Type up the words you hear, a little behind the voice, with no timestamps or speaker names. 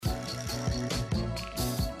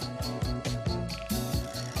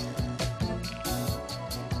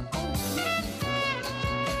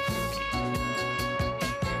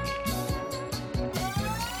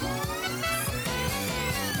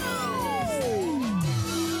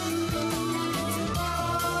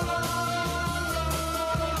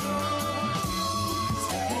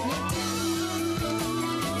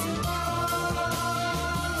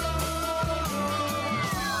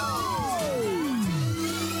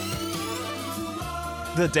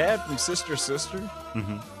The dad from Sister Sister.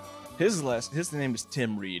 Mm-hmm. His name is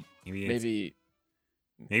Tim Reed. Maybe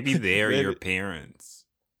they're your parents.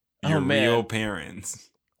 Your real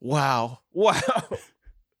parents. Wow.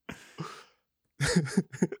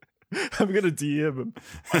 I'm gonna DM him.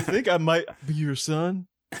 I think I might be your son.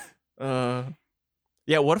 Yeah,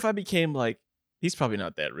 what if I became like, he's probably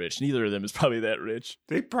not that rich. Neither of them is probably that rich.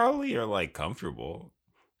 They probably are like comfortable.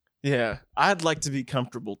 Yeah, I'd like to be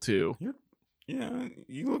comfortable too.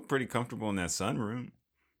 You look pretty comfortable in that sunroom.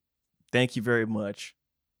 Thank you very much.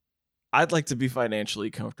 I'd like to be financially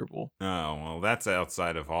comfortable. Oh, well, that's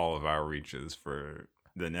outside of all of our reaches for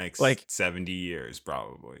the next 70 years,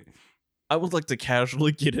 probably. I would like to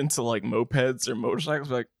casually get into like mopeds or motorcycles.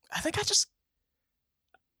 Like, I think I'm just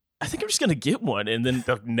gonna get one and then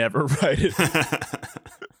they'll never ride it.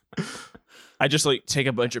 I just like take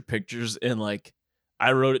a bunch of pictures and like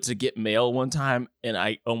I rode it to get mail one time and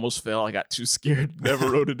I almost fell. I got too scared, never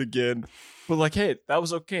rode it again. But like, hey, that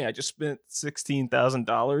was okay. I just spent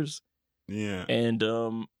 $16,000. Yeah. And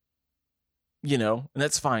you know, and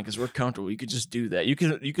that's fine because we're comfortable. You could just do that. You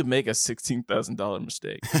could make a $16,000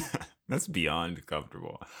 mistake. That's beyond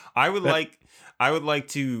comfortable. I would like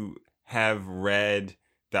to have read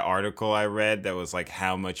the article I read that was like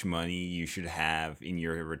how much money you should have in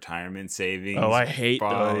your retirement savings. Oh, I hate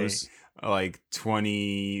those. Like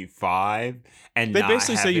 25, and they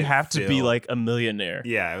basically say you have to be like a millionaire.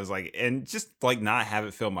 Yeah, it was like, and just like not have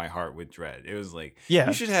it fill my heart with dread. It was like, yeah,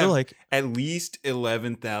 you should have like at least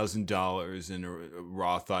 $11,000 in a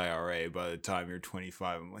Roth IRA by the time you're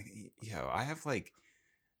 25. I'm like, yo, I have like,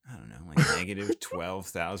 I don't know, like negative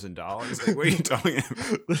 $12,000. Like, what are you talking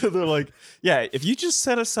about? They're like, yeah, if you just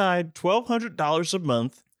set aside $1,200 a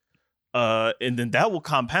month, and then that will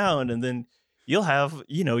compound, and then you'll have,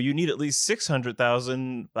 you know, you need at least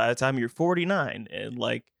 600,000 by the time you're 49, and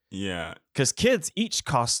like, yeah, because kids each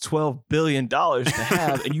cost $12 billion to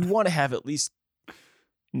have, and you want to have at least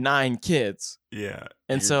 9 kids. Yeah,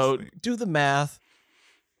 and so do the math.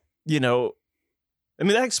 You know, I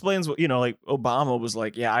mean, that explains what, you know, like Obama was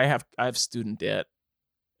like, yeah, I have student debt.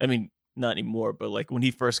 I mean, not anymore, but like when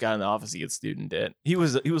he first got in the office, he had student debt. He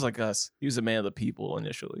was like us. He was a man of the people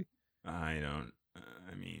initially. I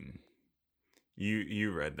mean,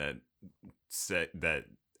 you read that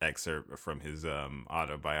excerpt from his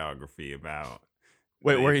autobiography about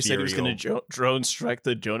where he said he was going to drone strike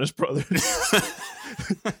the Jonas Brothers.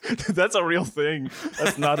 That's a real thing.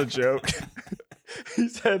 That's not a joke. He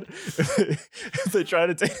said if they try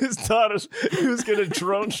to take his daughters, he was going to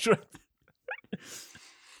drone strike.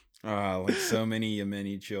 Like so many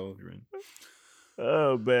Yemeni children.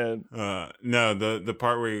 Oh man. No, the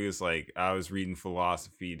part where he was like, I was reading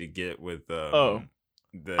philosophy to get with the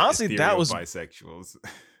honestly, that was bisexuals.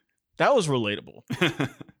 That was relatable.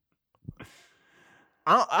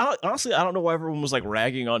 Honestly, I don't know why everyone was like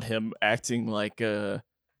ragging on him acting like that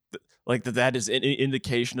is an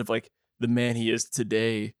indication of like the man he is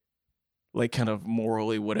today, like kind of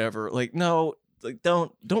morally whatever. Like, no, like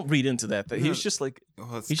don't read into that. He was just like,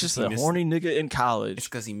 he's just a horny nigga in college. It's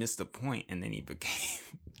because he missed the point, and then he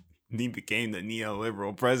became the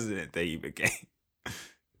neoliberal president that he became,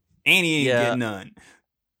 and he ain't get none.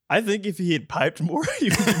 I think if he had piped more, he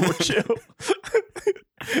would be more chill.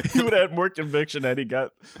 He would have had more conviction had he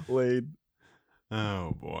got laid.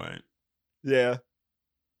 Oh boy. Yeah.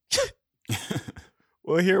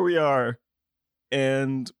 Well, here we are,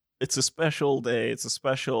 and it's a special day. It's a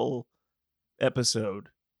special episode.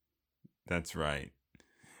 That's right.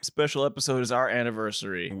 Special episode is our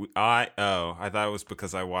anniversary. I thought it was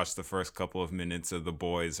because I watched the first couple of minutes of The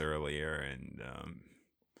Boys earlier, and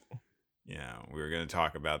yeah, we were going to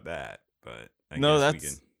talk about that, but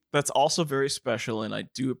that's also very special, and I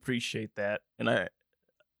do appreciate that, and I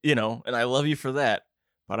love you for that.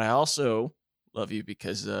 But I also love you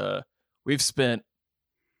because we've spent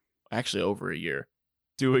actually over a year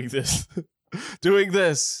doing this,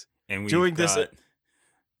 and we've got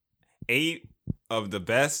 8 of the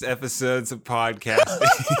best episodes of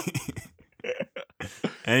podcasting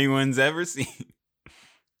anyone's ever seen.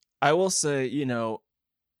 I will say,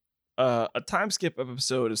 a time skip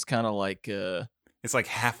episode is kind of like it's like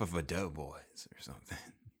half of a Doughboys or something.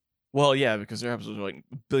 Well, yeah, because their episodes are like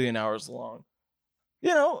a billion hours long.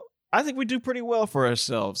 I think we do pretty well for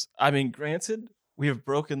ourselves. I mean, granted, we have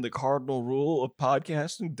broken the cardinal rule of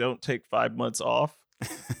podcasting: don't take 5 months off,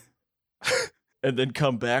 and then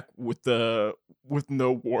come back with no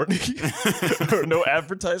warning or no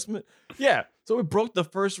advertisement. Yeah, so we broke the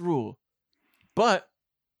first rule, but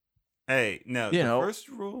hey, no, the first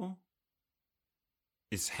rule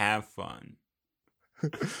is have fun.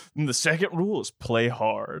 And the second rule is play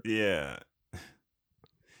hard. Yeah.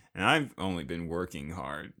 And I've only been working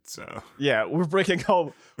hard, so Yeah, we're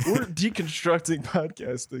deconstructing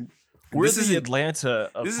podcasting. We're This the isn't-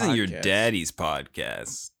 Atlanta of this isn't your podcasts. daddy's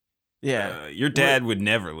podcast. Yeah. Your dad would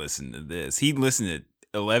never listen to this. He'd listen to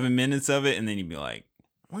 11 minutes of it, and then he'd be like,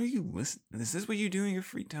 "What are you listening? Is this what you do in your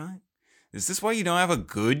free time? Is this why you don't have a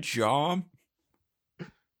good job?"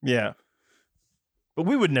 Yeah. But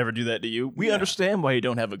we would never do that to you. We Yeah. understand why you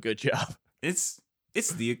don't have a good job. It's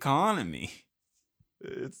the economy.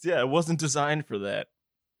 It wasn't designed for that,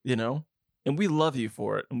 you know? And we love you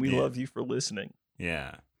for it, and we Yeah. love you for listening.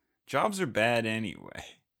 Yeah. Jobs are bad anyway.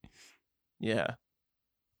 Yeah.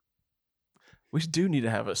 We do need to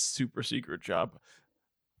have a super secret job.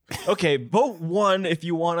 Okay, vote 1 if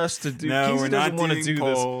you want us to do. No, Keezy we're not doesn't want to doing do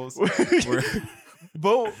polls. this. We're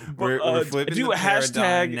We're flipping do the a hashtag.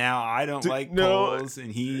 paradigm. Now I don't like no. polls,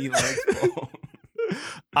 and he likes polls.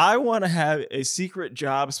 I want to have a secret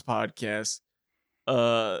jobs podcast.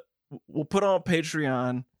 We'll put on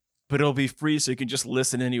Patreon, but it'll be free, so you can just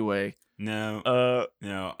listen anyway. No,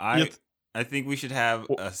 you I think we should have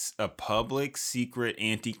a public secret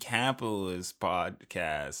anti-capitalist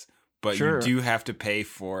podcast, but Sure. you do have to pay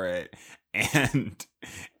for it, and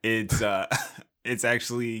it's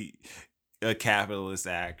actually a capitalist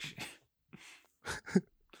action.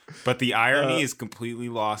 But the irony is completely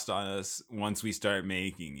lost on us once we start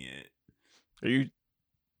making it.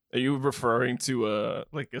 Are you referring to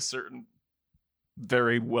like a certain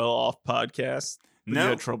very well off podcast that you No,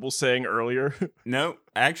 had trouble saying earlier? no,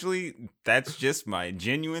 actually, that's just my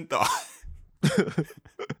genuine thought.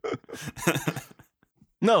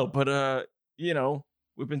 No, but you know,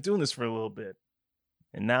 we've been doing this for a little bit,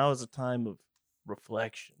 and now is a time of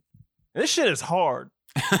reflection. And this shit is hard.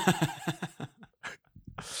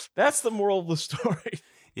 That's the moral of the story.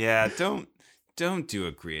 Yeah, don't do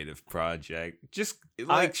a creative project. Just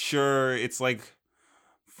sure, it's like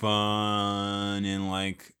fun and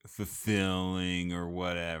like fulfilling or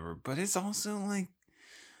whatever, but it's also like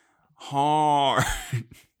hard.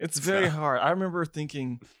 It's very hard. I remember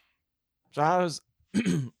thinking, so I was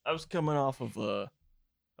I was coming off of a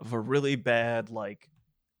really bad, like,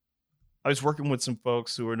 I was working with some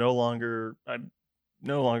folks who I'm no longer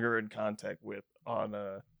in contact with on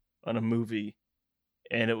a movie,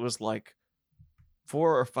 and it was like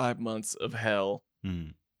 4 or 5 months of hell,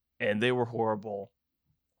 Mm. and they were horrible,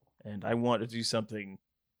 and I wanted to do something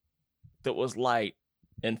that was light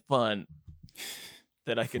and fun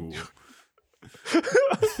that I could do.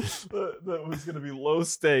 That was going to be low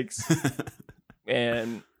stakes.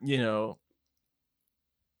 And you know,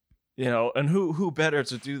 and who better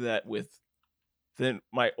to do that with than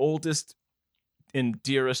my oldest and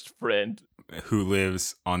dearest friend, Who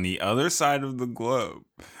lives on the other side of the globe,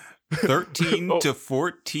 13 to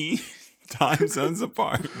 14 time zones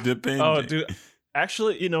apart, depending. Oh, dude!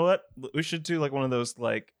 Actually, you know what? We should do like one of those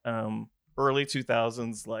like early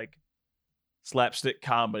 2000s like slapstick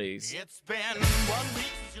comedies. It's been 1 week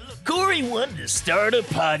since you looked Corey wanted to start a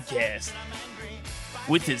podcast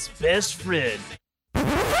with his best friend.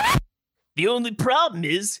 The only problem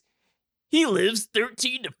is he lives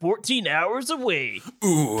 13 to 14 hours away.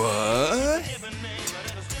 What?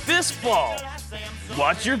 This fall,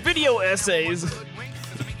 watch your video essays.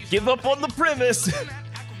 Give up on the premise.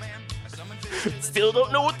 Still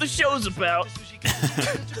don't know what the show's about.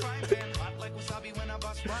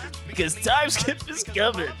 Because time skip is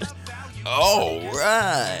coming. All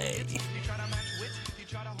right.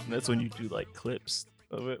 And that's when you do like clips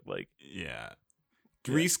of it, like Yeah.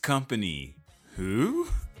 Three's Company. Who?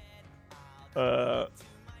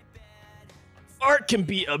 art can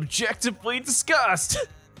be objectively discussed.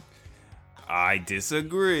 I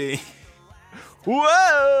disagree.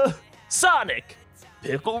 Whoa! Sonic!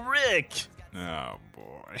 Pickle Rick! Oh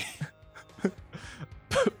boy.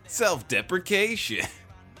 Self-deprecation.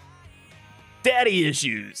 Daddy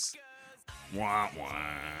issues! Wah wah.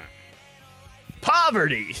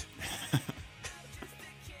 Poverty!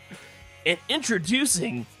 And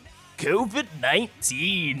introducing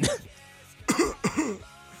COVID-19.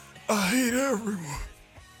 I hate everyone.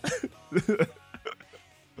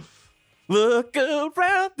 Look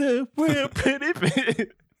around the world, pretty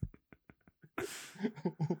bit.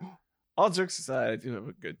 All jokes aside, I do have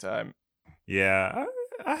a good time. Yeah,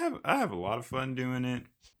 I have a lot of fun doing it.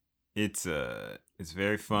 It's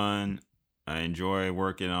very fun. I enjoy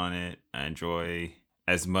working on it. I enjoy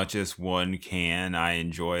as much as one can. I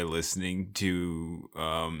enjoy listening to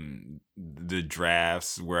the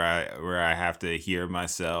drafts where I have to hear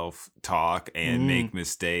myself talk and make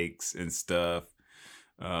mistakes and stuff.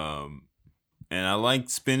 And I like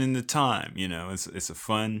spending the time. You know, it's a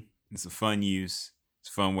fun use. It's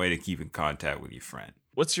a fun way to keep in contact with your friend.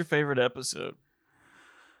 What's your favorite episode?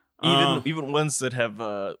 Um, Even ones that have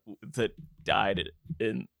that died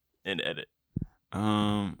in edit.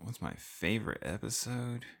 what's my favorite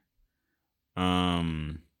episode?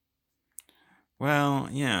 Well,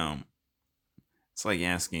 it's like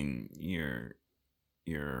asking your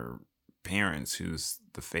parents who's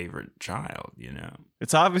the favorite child,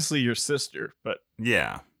 It's obviously your sister, but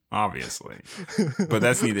Yeah, obviously. But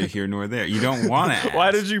that's neither here nor there. You don't want to ask.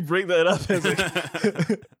 Why did you bring that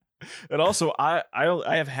up? And also, I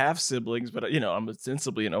have half siblings, but I'm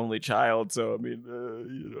ostensibly an only child, so I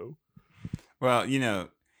mean, Well,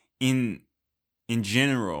 in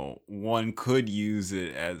general, one could use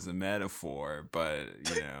it as a metaphor, but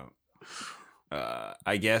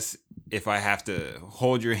I guess if I have to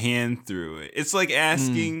hold your hand through it, it's like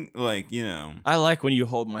asking, I like when you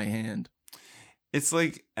hold my hand. it's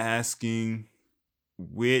like asking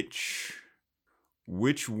which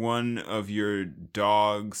one of your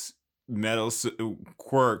dog's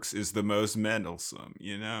quirks is the most meddlesome,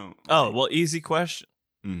 Oh, well, easy question.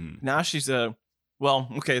 Mhm. Now she's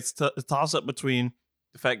okay, it's a toss up between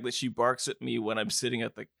the fact that she barks at me when I'm sitting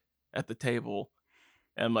at the table,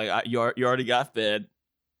 and I'm like, you already got fed.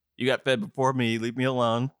 You got fed before me. Leave me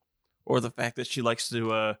alone. Or the fact that she likes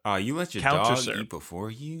to You let your counter dog serve. eat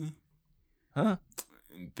before you? Huh?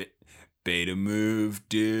 Beta move,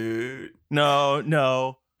 dude.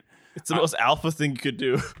 No. It's the most alpha thing you could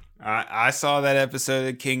do. I saw that episode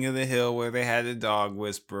of King of the Hill where they had a dog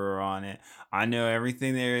whisperer on it. I know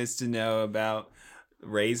everything there is to know about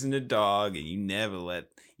raising a dog, and you never let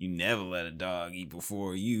a dog eat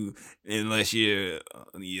before you unless you're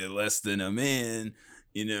less than a man.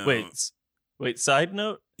 Wait. Side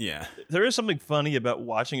note: Yeah. there is something funny about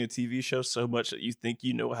watching a TV show so much that you think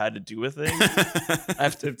you know how to do a thing. I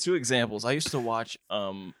have two examples. I used to watch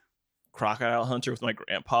Crocodile Hunter with my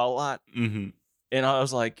grandpa a lot, Mm-hmm. and I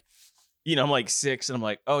was like, I'm like 6, and I'm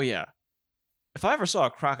like, oh yeah, if I ever saw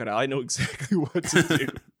a crocodile, I know exactly what to do.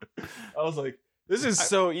 I was like, this is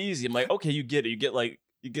so easy. I'm like, okay, you get it. You get like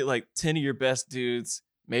 10 of your best dudes,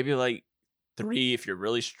 maybe like 3 if you're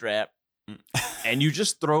really strapped, and you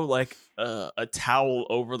just throw like a towel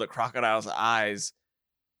over the crocodile's eyes.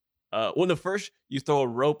 First you throw a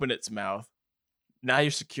rope in its mouth. Now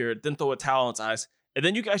you're secured. Then throw a towel in its eyes, and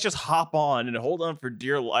then you guys just hop on and hold on for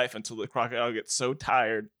dear life until the crocodile gets so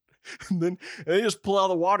tired, and then you just pull out of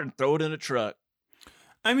the water and throw it in a truck.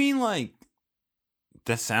 I mean, like,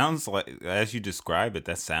 that sounds like, as you describe it,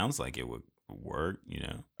 that sounds like it would work,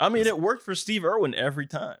 I mean, it worked for Steve Irwin every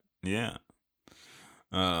time. Yeah.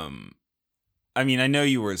 I mean, I know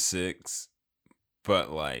you were 6,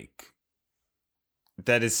 but like,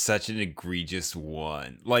 that is such an egregious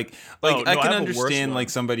one. Like Oh, no, I I can have a worse understand one. like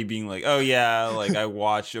somebody being like, "Oh yeah, like I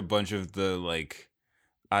watched a bunch of the like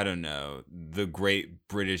I don't know, the Great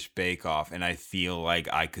British Bake Off, and I feel like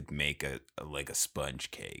I could make a sponge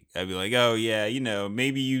cake." I'd be like, "Oh yeah,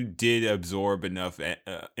 maybe you did absorb enough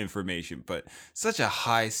information, but such a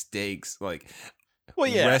high stakes like Well,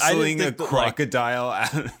 yeah, wrestling I a didn't think that, like, crocodile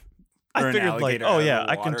out or I an figured like, alligator oh out of yeah, the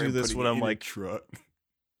I can water do and this putting when it I'm in a like, truck."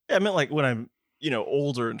 yeah, I meant like when I'm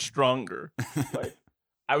older and stronger. Like,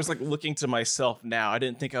 I was like looking to myself now. I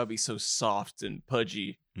didn't think I would be so soft and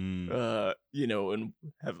pudgy, Mm. and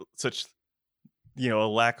have such a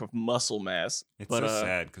lack of muscle mass. It's but so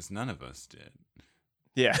sad because none of us did.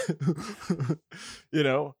 yeah,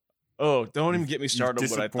 oh, don't even get me started on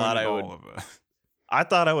what I thought I would. All of us. I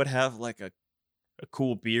thought I would have like a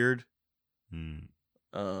cool beard. Mm.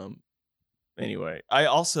 Anyway, I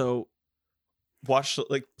also watched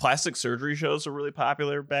like plastic surgery shows were really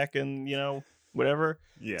popular back in whatever.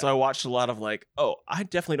 Yeah. So I watched a lot of like, oh, I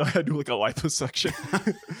definitely know how to do like a liposuction.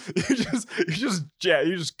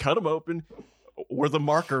 you just cut them open where the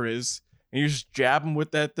marker is, and you just jab them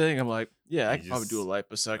with that thing. I'm like, yeah, I could probably do a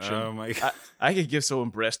liposuction. Oh my god. I could give someone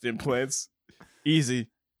breast implants, easy.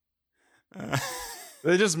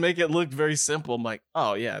 They just make it look very simple. I'm like,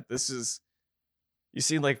 oh yeah, this is. You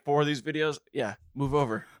seen like 4 of these videos? Yeah, move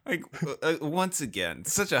over. Like once again,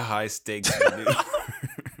 such a high stakes maneuver.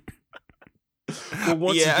 Well,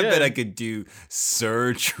 once yeah, again, I bet I could do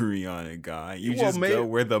surgery on a guy. You Well, just go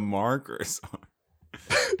where the markers are.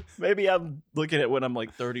 maybe I'm looking at when I'm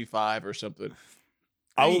like 35 or something.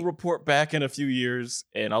 I will report back in a few years,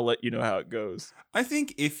 and I'll let you know how it goes. I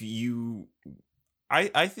think I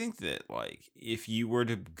think that like if you were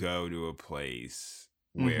to go to a place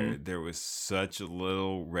where there was such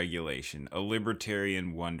little regulation, a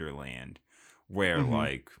libertarian wonderland, where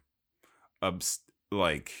like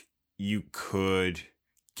you could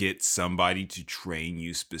get somebody to train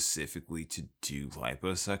you specifically to do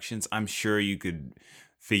liposuctions, I'm sure you could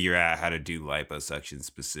figure out how to do liposuction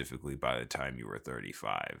specifically by the time you were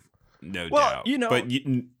 35. No Well, doubt. you know- but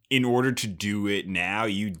in order to do it now,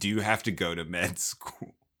 you do have to go to med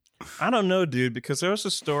school. I don't know, dude, because there was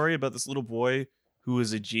a story about this little boy who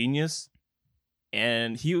was a genius,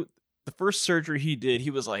 and the first surgery he did,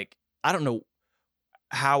 he was like, I don't know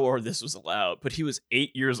how or this was allowed, but he was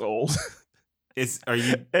 8 years old. Is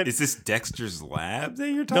this Dexter's Lab that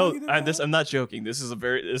you're No, talking about? I'm not joking. This is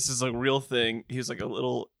a real thing. He was like a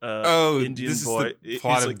little Indian this boy. is the He's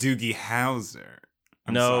plot of like- Doogie Howser.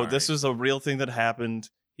 I'm no, sorry. this was a real thing that happened.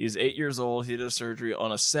 He was 8 years old. He did a surgery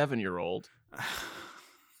on a 7-year-old.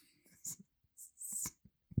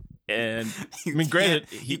 And You mean, granted,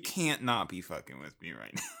 can't- he- you can't not be fucking with me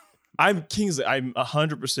right now. I'm Kingsley. I'm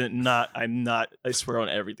 100% not. I'm not. I swear on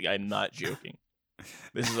everything. I'm not joking.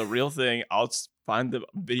 This is a real thing. I'll find the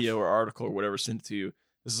video or article or whatever, send it to you.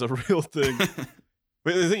 This is a real thing.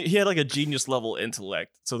 But the thing, he had like a genius level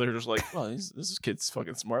intellect. So they're just like, well, this kid's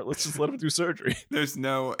fucking smart. Let's just let him do surgery. There's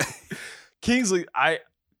no. Kingsley, I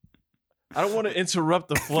don't want to interrupt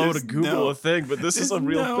the flow to There's Google no- a thing, but this is a there's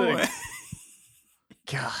real no thing. way.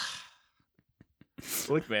 God.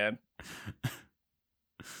 Look, man.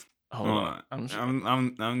 Hold Hold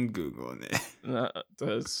on. I'm googling it.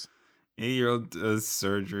 Does 8-year-old does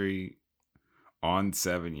surgery on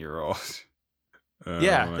 7-year-old.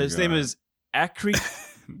 yeah, his name is Akri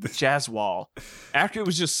Jaswal. After he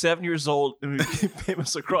was just 7 years old and became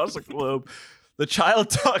famous across the globe, the child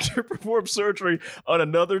doctor performed surgery on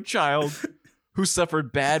another child who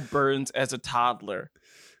suffered bad burns as a toddler.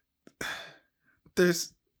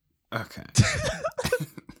 There's okay.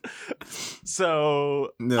 So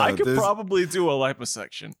No, I could there's- probably do a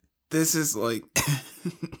liposuction. This is like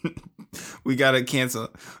we gotta cancel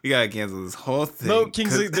this whole thing. No,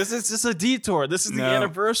 Kingsley, 'cause- this is just a detour. This is the No.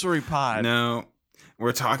 anniversary pod. No,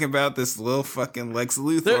 we're talking about this little fucking Lex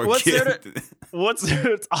Luthor There- what's kid. there What's there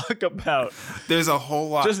to talk about? There's a whole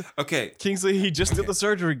lot. Just- Okay, Kingsley, he just did the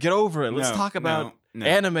surgery. Get over it. Let's no, talk about no.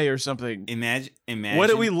 anime or something. Imagine. What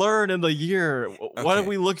did we learn in the year? What Okay. did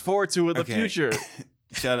we look forward to in the Okay. future?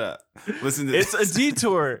 Shut up. Listen to It's this. a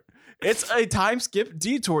detour. It's a time skip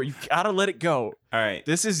detour. You gotta let it go. All right.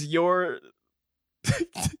 This is your.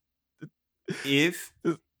 If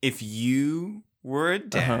you were a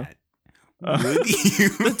dad, Uh-huh. would you?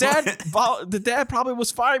 The dad probably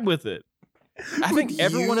was fine with it. I think Would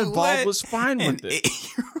everyone you involved let was fine an with it.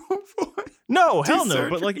 8-year-old boy No, do hell no.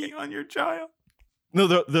 But like, surgery on your child. no,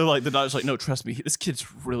 they're like the doctor's like, no, trust me, this kid's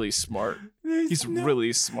really smart. There's He's no-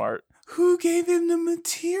 really smart. Who gave him the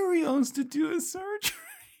materials to do a surgery?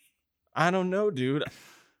 I don't know, dude.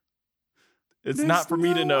 It's There's not for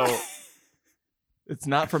me to no know. way. It's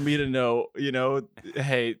not for me to know. You know,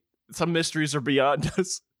 hey, some mysteries are beyond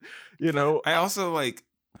us. You know, I also like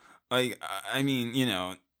I mean, you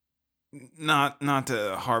know, not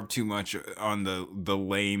to harp too much on the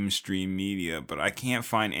lame stream media, but I can't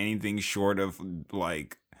find anything short of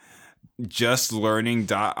like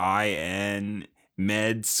justlearning.in,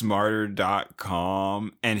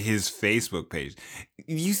 medsmarter.com, and his Facebook page.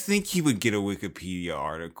 You think he would get a Wikipedia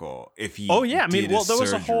article if he Oh, yeah, I mean, did well, there was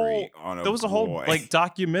a surgery whole- on there was a whole boy? like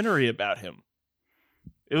documentary about him.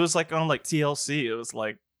 It was like on like TLC. It was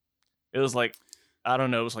like I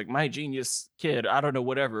don't know. It was like My Genius Kid. I don't know,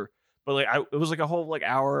 whatever. But like it was like a whole like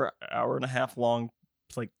hour and a half long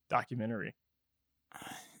like documentary.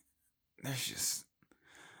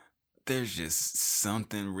 There's just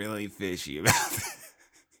something really fishy about this.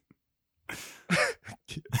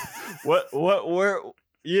 Where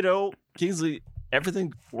you know, Kingsley,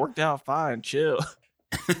 everything worked out fine. Chill.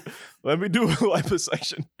 Let me do a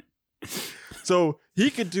liposuction. So he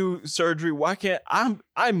could do surgery. Why can't I'm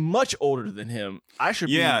much older than him. I should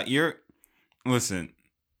Yeah, be. listen.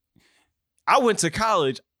 I went to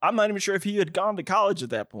college. I'm not even sure if he had gone to college at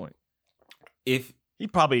that point. If He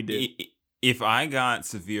probably did. if I got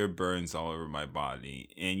severe burns all over my body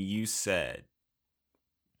and you said,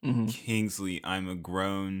 Mhm. Kingsley, I'm a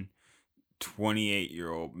grown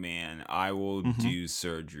 28-year-old man, I will Mhm. do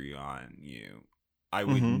surgery on you, I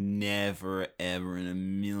would Mhm. never, ever in a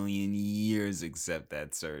million years accept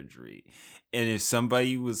that surgery. And if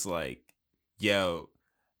somebody was like, yo,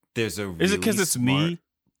 there's a really Is it because it's me?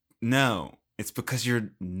 No, it's because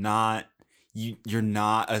you're not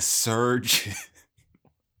a surgeon.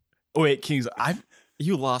 Oh, wait, Kings,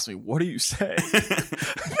 you lost me. What are you saying?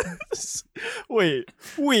 wait,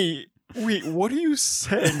 what are you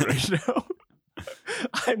saying right now?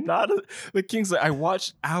 I'm not the Kingsley. I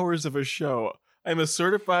watched hours of a show. I'm a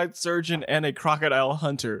certified surgeon and a crocodile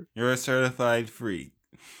hunter. You're a certified freak.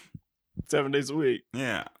 7 days a week.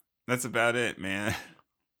 Yeah, that's about it, man.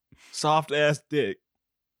 Soft ass dick.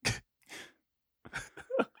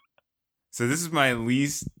 So this is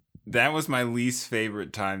that was my least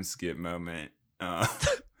favorite time skip moment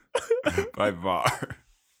by far.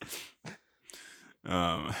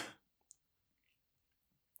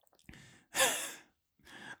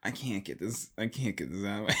 I can't get this out of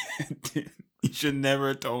my head, dude. You should never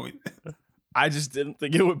have told me that. I just didn't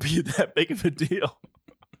think it would be that big of a deal.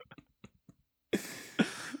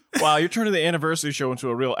 Wow, you're turning the anniversary show into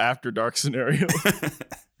a real After Dark scenario.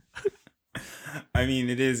 I mean,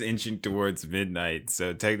 it is inching towards midnight,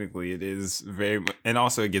 so technically it is very, and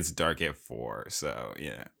also it gets dark at 4, so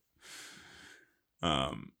yeah.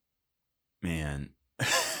 Man, I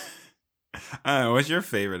don't know, what's your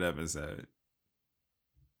favorite episode?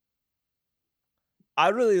 I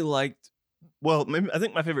really liked. Well, maybe I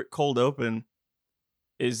think my favorite cold open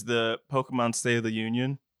is the Pokemon State of the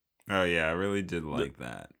Union. Oh yeah, I really did like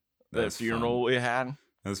that. The funeral we had.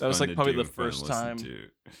 That was fun like to probably do the and fun to first listen time. to.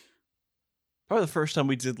 Probably the first time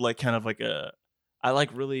we did like kind of like I like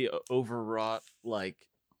really overwrought like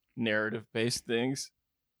narrative based things.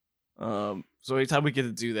 So anytime we get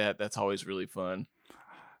to do that, that's always really fun.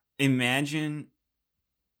 Imagine,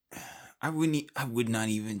 I would not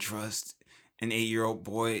even trust an 8-year-old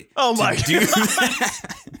boy. Oh my to do God. that.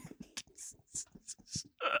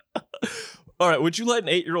 All right, would you let an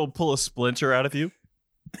 8-year-old pull a splinter out of you?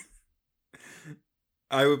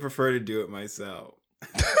 I would prefer to do it myself.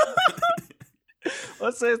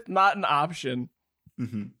 Let's say it's not an option.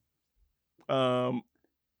 Mm-hmm.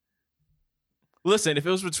 Listen, if it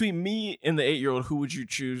was between me and the 8-year-old, who would you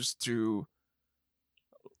choose to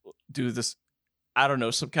do this? I don't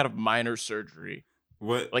know, some kind of minor surgery.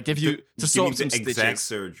 What? Like if you to give sew me up some the exact stitches.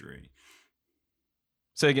 surgery.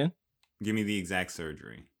 Say again. Give me the exact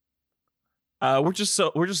surgery. We're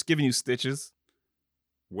just giving you stitches.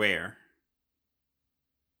 Where?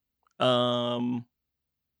 Right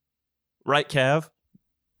calf.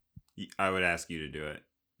 I would ask you to do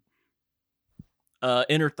it.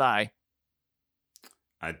 Inner thigh.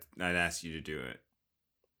 I'd ask you to do it.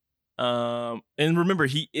 And remember,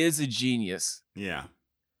 he is a genius. Yeah.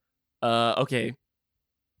 Okay.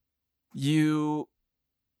 You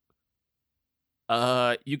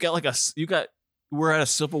got we're at a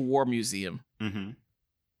Civil War museum. Mm-hmm.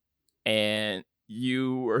 And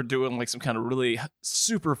you are doing like some kind of really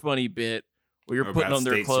super funny bit where you're putting on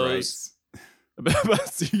their states' clothes.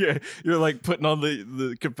 rights. Yeah, you're like putting on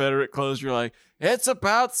the Confederate clothes. You're like, it's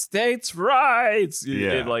about states' rights.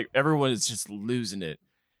 Yeah. And like everyone is just losing it.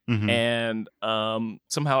 Mm-hmm. And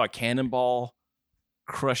somehow a cannonball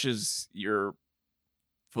crushes your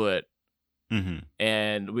foot, Mm-hmm.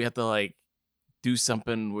 and we have to like do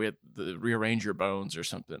something. We have to rearrange your bones or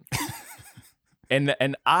something. and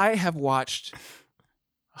I have watched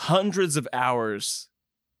hundreds of hours,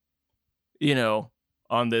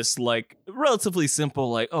 on this like relatively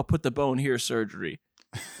simple, like, oh, put the bone here surgery,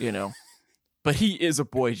 but he is a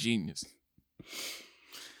boy genius.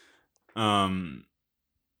 I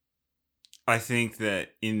think that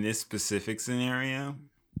in this specific scenario,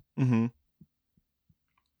 Mm-hmm.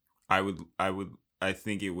 I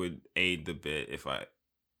think it would aid the bit if I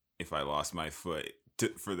lost my foot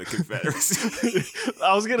for the Confederacy.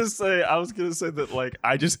 I was gonna say that like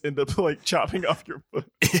I just end up like chopping off your foot.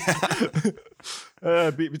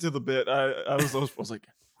 Yeah. Beat me to the bit. I was like,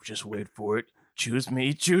 just wait for it. Choose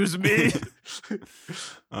me.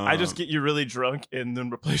 I just get you really drunk and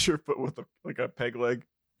then replace your foot with a peg leg.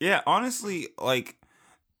 Yeah, honestly, like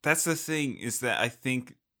that's the thing is that I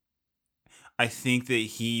think that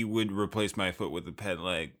he would replace my foot with a peg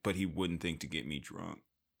leg, but he wouldn't think to get me drunk.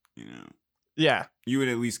 Yeah, You would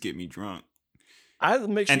at least get me drunk. I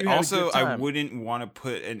make sure. And you had a also, good time. I wouldn't want to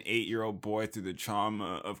put an 8-year-old boy through the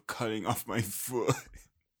trauma of cutting off my foot.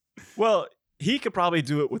 Well, he could probably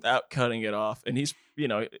do it without cutting it off, and he's,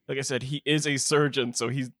 like I said, he is a surgeon, so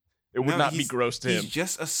it would not be gross to him. He's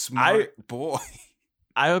just a smart boy.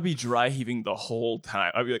 I would be dry heaving the whole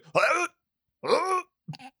time. I'd be like,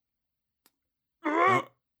 I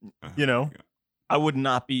would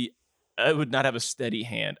not have a steady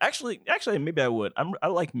hand. Actually, maybe I would. I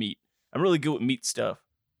like meat. I'm really good with meat stuff.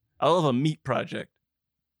 I love a meat project.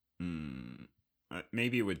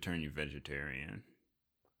 Maybe it would turn you vegetarian.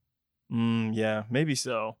 Yeah, maybe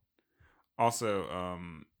so. Also,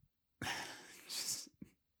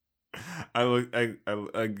 I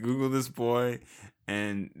googled this boy,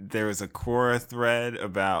 and there was a Quora thread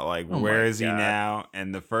about like where is he now,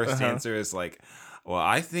 and the first answer is like, well,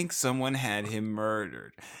 I think someone had him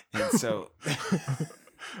murdered, and so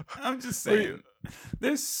I'm just saying,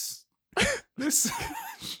 there's so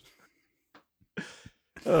much.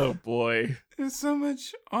 Oh boy, there's so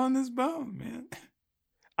much on this bone, man.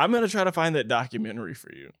 I'm gonna try to find that documentary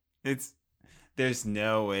for you. It's there's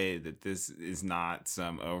no way that this is not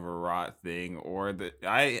some overwrought thing, or that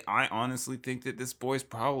I honestly think that this boy's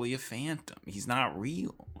probably a phantom. He's not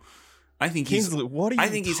real. I think Kingsley, what are you I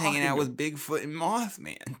think he's hanging out talking with Bigfoot and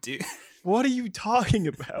Mothman, dude. What are you talking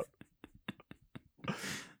about?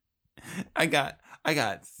 I got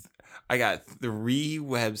 3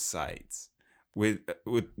 websites with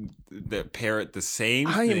that parrot the same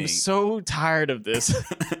I thing. am so tired of this.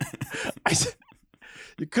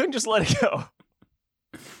 You couldn't just let it go.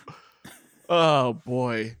 Oh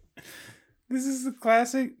boy. This is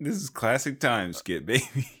classic time skit,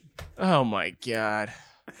 baby. Oh my god.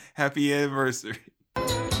 Happy anniversary.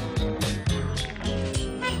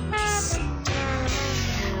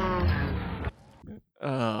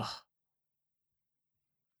 Oh.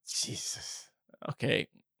 Jesus. Okay.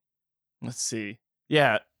 Let's see.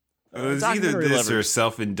 Yeah. It was either documentary this or lovers.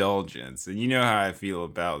 self-indulgence, and you know how I feel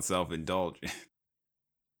about self-indulgence.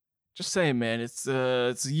 Just saying, man. It's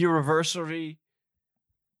a year anniversary.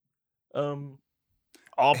 All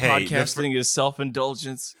Hey, the podcasting is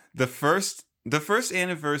self-indulgence. The first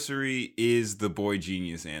anniversary is the Boy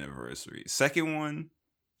Genius anniversary. Second one,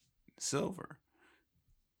 Silver.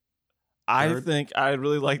 I Third, think I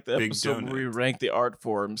really like the Big episode where we Donut. ranked the art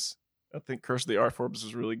forms. I think Curse of the Art Forms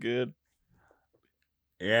is really good.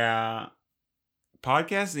 Yeah.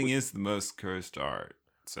 Podcasting is the most cursed art,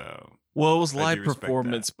 so Well, it was I do live respect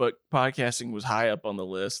performance, but podcasting was high up on the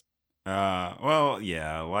list. well,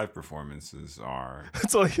 yeah, live performances are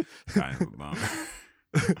It's like kind of a bummer.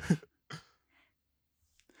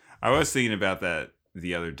 I was thinking about that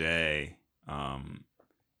the other day,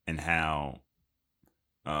 and how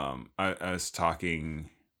I was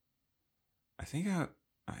talking. I think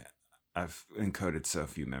I've encoded so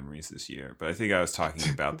few memories this year, but I think I was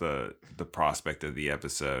talking about the prospect of the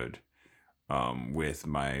episode with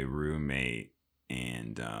my roommate,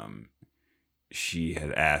 and she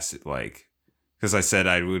had asked it, like, because I said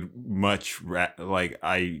I would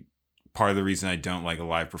part of the reason I don't like a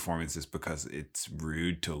live performance is because it's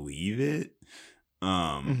rude to leave it.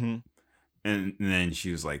 Mhm. And then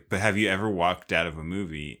she was like, but have you ever walked out of a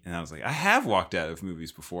movie? And I was like, I have walked out of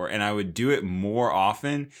movies before, and I would do it more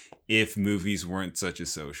often if movies weren't such a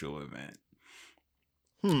social event.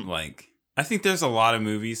 Like, I think there's a lot of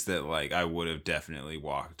movies that, like, I would have definitely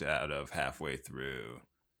walked out of halfway through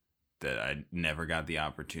that I never got the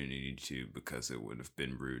opportunity to because it would have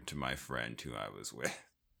been rude to my friend who I was with.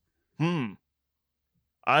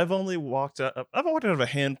 I've walked out of a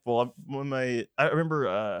handful. I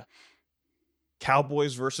remember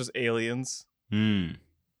Cowboys versus Aliens. But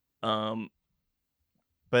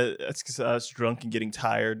that's because I was drunk and getting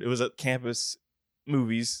tired. It was at campus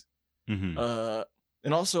movies. Mm-hmm.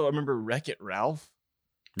 And also I remember Wreck-It Ralph.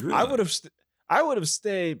 Really? I would have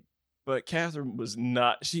stayed, but Catherine was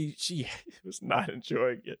not. She was not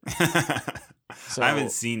enjoying it. So, I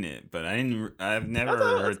haven't seen it, but I've never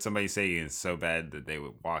thought- heard somebody say it's so bad that they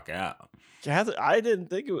would walk out. Catherine, I didn't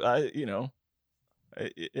think it.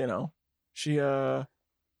 She was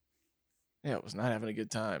not having a good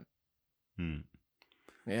time.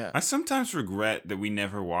 Yeah. I sometimes regret that we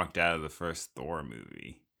never walked out of the first Thor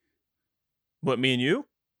movie. What, me and you?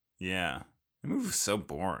 Yeah. The movie was so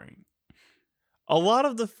boring. A lot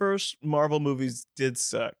of the first Marvel movies did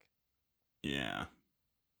suck. Yeah.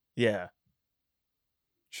 Yeah.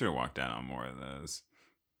 Should have walked out on more of those.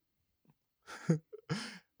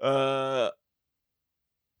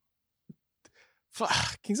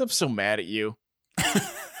 Kings, I'm so mad at you.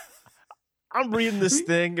 I'm reading this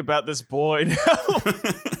thing about this boy now.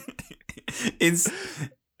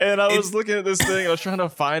 And I was looking at this thing. I was trying to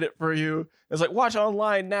find it for you. It's like, watch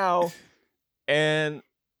online now. And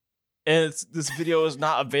this video is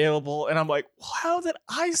not available. And I'm like, how did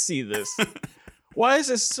I see this? Why is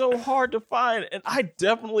this so hard to find? And I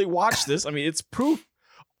definitely watched this. I mean, it's proof.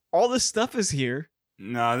 All this stuff is here.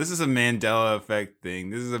 No, this is a Mandela effect thing.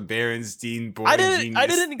 This is a Berenstein boy I genius.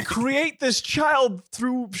 didn't create this child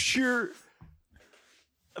through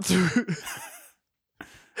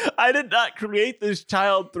I did not create this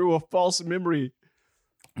child through a false memory.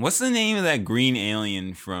 What's the name of that green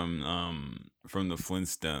alien from the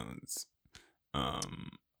Flintstones?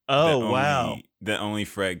 Wow. That only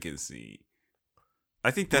Fred can see. I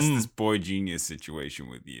think that's this boy genius situation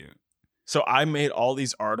with you. So I made all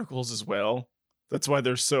these articles as well. That's why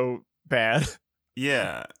they're so bad.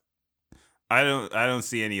 Yeah. I don't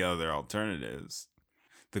see any other alternatives.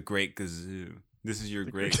 The Great Gazoo. This is your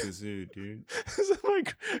Great Gazoo, dude.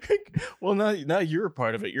 Well, now you're a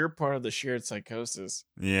part of it. You're a part of the shared psychosis.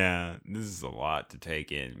 Yeah, this is a lot to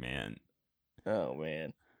take in, man. Oh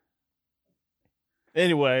man.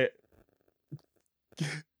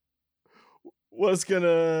 was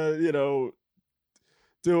gonna,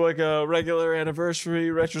 do like a regular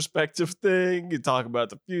anniversary retrospective thing and talk about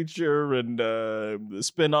the future and the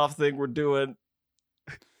spin-off thing we're doing.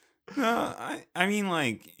 No, I mean,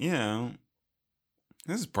 like, this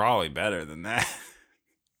is probably better than that.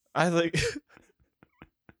 I think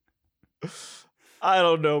I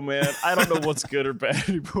don't know, man. I don't know what's good or bad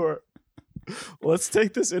anymore. Let's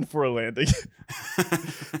take this in for a landing.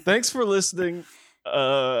 Thanks for listening.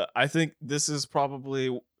 I think this is probably,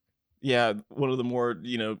 one of the more,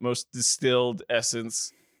 most distilled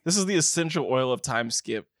essence. This is the essential oil of time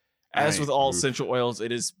skip. As with all essential oils,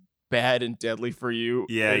 it is bad and deadly for you.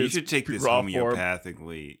 Yeah, you should take this raw form.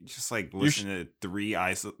 homeopathically. Just like listen to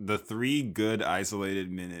the 3 good isolated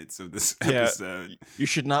minutes of this episode. You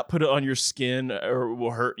should not put it on your skin or it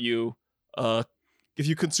will hurt you. If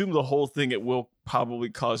you consume the whole thing, it will probably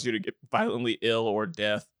cause you to get violently ill or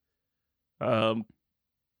death. But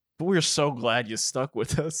we're so glad you stuck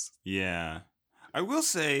with us. Yeah. I will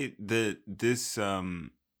say that this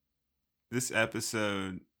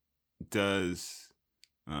episode does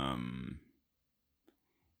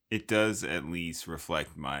it does at least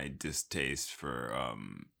reflect my distaste for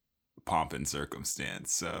pomp and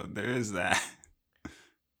circumstance. So there is that.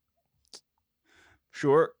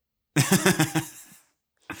 Sure.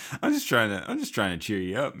 I'm just trying to cheer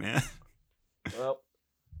you up, man. Well,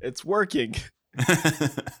 it's working.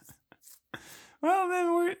 Well,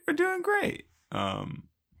 then we're doing great.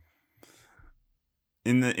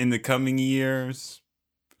 In the coming years,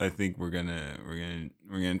 I think we're gonna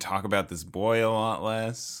talk about this boy a lot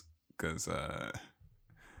less because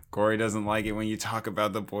Corey doesn't like it when you talk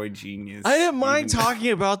about the boy genius. I didn't mind talking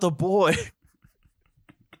about the boy.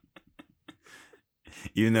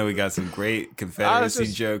 Even though we got some great Confederacy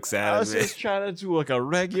jokes out of it. I was just trying to do like a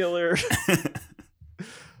regular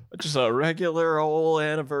old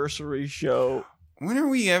anniversary show. When are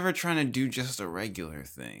we ever trying to do just a regular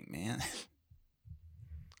thing, man?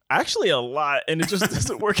 Actually, a lot, and it just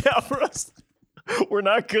doesn't work out for us. We're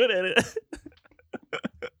not good at it.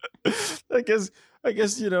 I guess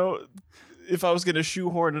if I was going to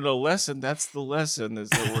shoehorn in a lesson, that's the lesson, is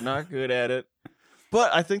that we're not good at it.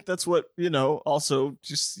 But I think that's what, also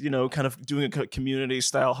just, kind of doing a community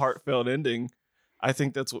style heartfelt ending. I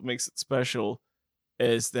think that's what makes it special,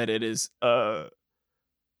 is that it is,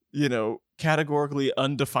 categorically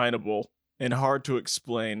undefinable and hard to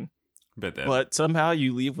explain. But somehow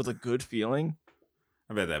you leave with a good feeling.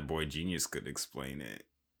 I bet that boy genius could explain it.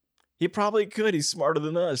 He probably could. He's smarter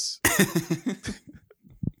than us.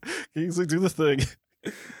 Kingsley, do the thing.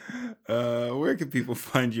 Where can people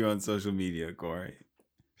find you on social media, Corey?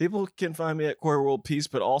 People can find me at Corey World Peace,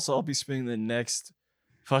 but also I'll be spending the next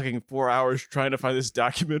fucking 4 hours trying to find this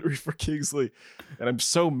documentary for Kingsley, and I'm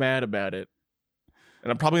so mad about it. And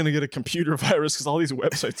I'm probably gonna get a computer virus because all these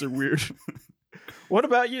websites are weird. What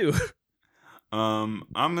about you? I'm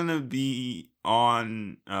gonna be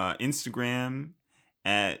on Instagram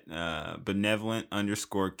at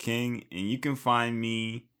benevolent_king, and you can find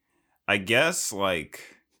me, I guess I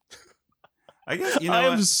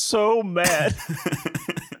am so mad.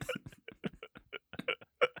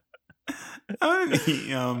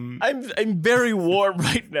 I'm very warm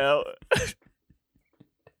right now.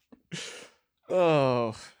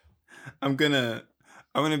 Oh, I'm gonna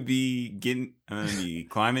be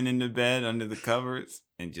climbing into bed under the covers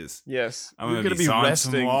and just I'm gonna be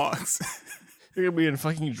resting some walks. You're gonna be in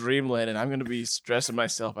fucking dreamland, and I'm gonna be stressing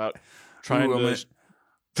myself out trying to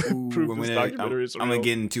prove this documentary is real. I'm gonna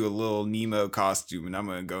get into a little Nemo costume, and I'm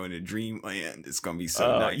gonna go into dreamland. It's gonna be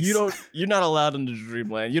so nice. You're not allowed into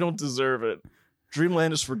dreamland. You don't deserve it.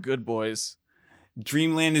 Dreamland is for good boys.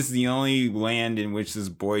 Dreamland is the only land in which this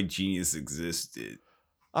boy genius existed.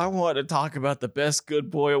 I want to talk about the best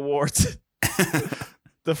good boy awards.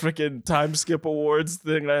 The freaking time skip awards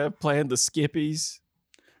thing I have planned, the Skippies.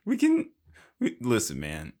 Listen,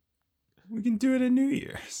 man. We can do it at New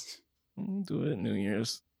Year's. We'll do it at New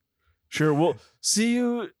Year's. Sure, we'll see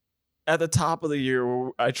you at the top of the year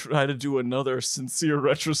where I try to do another sincere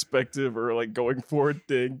retrospective or like going forward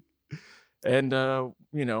thing. And,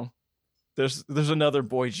 there's another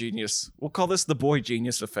boy genius. We'll call this the boy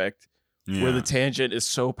genius effect, where the tangent is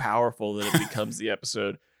so powerful that it becomes the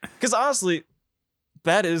episode. Because honestly,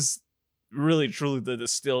 that is really truly the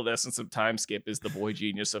distilled essence of time skip, is the boy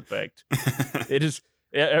genius effect. It is,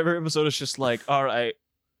 every episode is just like, all right,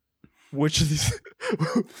 which of these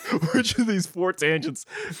 4 tangents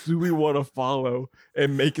do we want to follow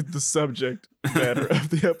and make it the subject matter of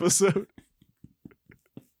the episode?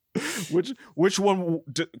 Which one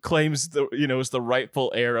claims is the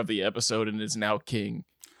rightful heir of the episode and is now king?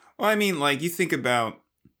 Well, I mean, like, you think about,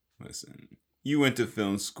 listen, you went to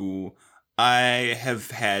film school. I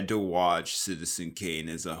have had to watch Citizen Kane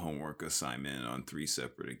as a homework assignment on 3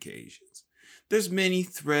 separate occasions. There's many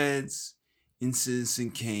threads in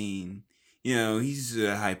Citizen Kane. You know, he's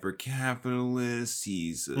a hyper-capitalist.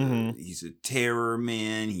 He's a terror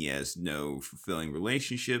man. He has no fulfilling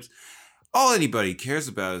relationships. All anybody cares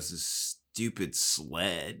about is this stupid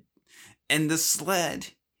sled. And the sled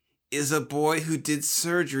is a boy who did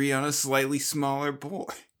surgery on a slightly smaller boy.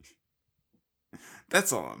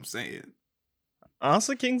 That's all I'm saying.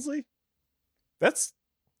 Honestly, Kingsley, that's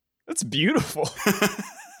beautiful.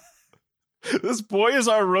 This boy is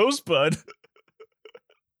our rosebud.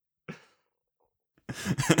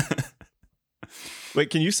 Wait,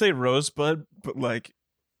 can you say rosebud? But like,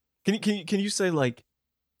 can you say like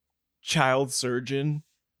child surgeon?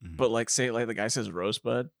 But like say it like the guy says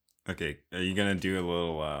rosebud. Okay, are you gonna do a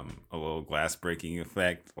little glass breaking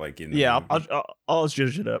effect like in the Yeah, movie? I'll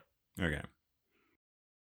zhuzh it up. Okay.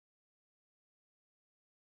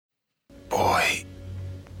 Boy,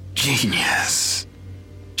 genius,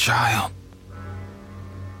 child,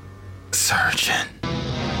 surgeon.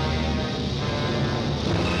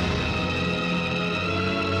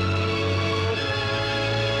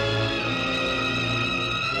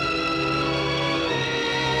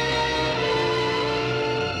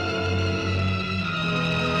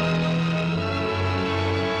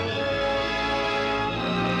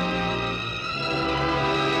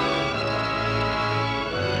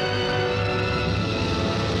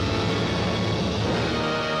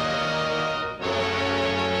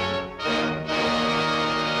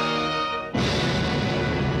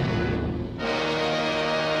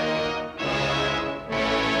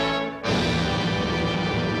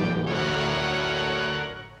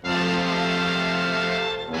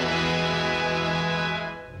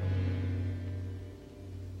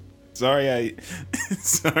 Sorry,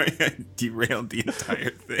 I derailed the entire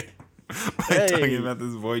thing by Hey. talking about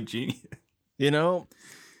this boy genius. You know,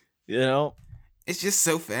 It's just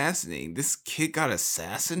so fascinating. This kid got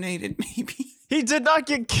assassinated, maybe? he did not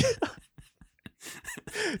get killed.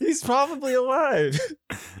 He's probably alive.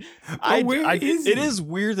 It is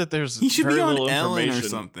weird that there's He should very be on little Ellen or information.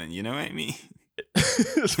 something. You know what I mean?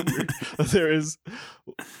 It's weird that there is.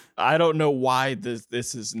 I don't know why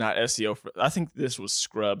this is not SEO. I think this was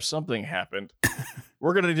scrubbed. Something happened.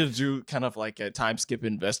 We're gonna need to do kind of like a time skip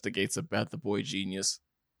investigates about the boy genius.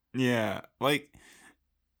 Yeah, like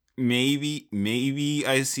maybe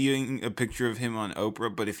I see a picture of him on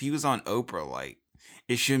Oprah, but if he was on Oprah, like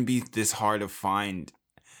it shouldn't be this hard to find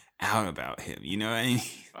out about him. You know what I mean?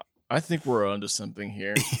 I think we're onto something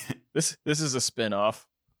here. This is a spinoff.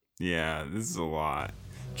 Yeah, this is a lot.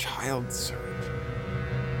 Child surgery.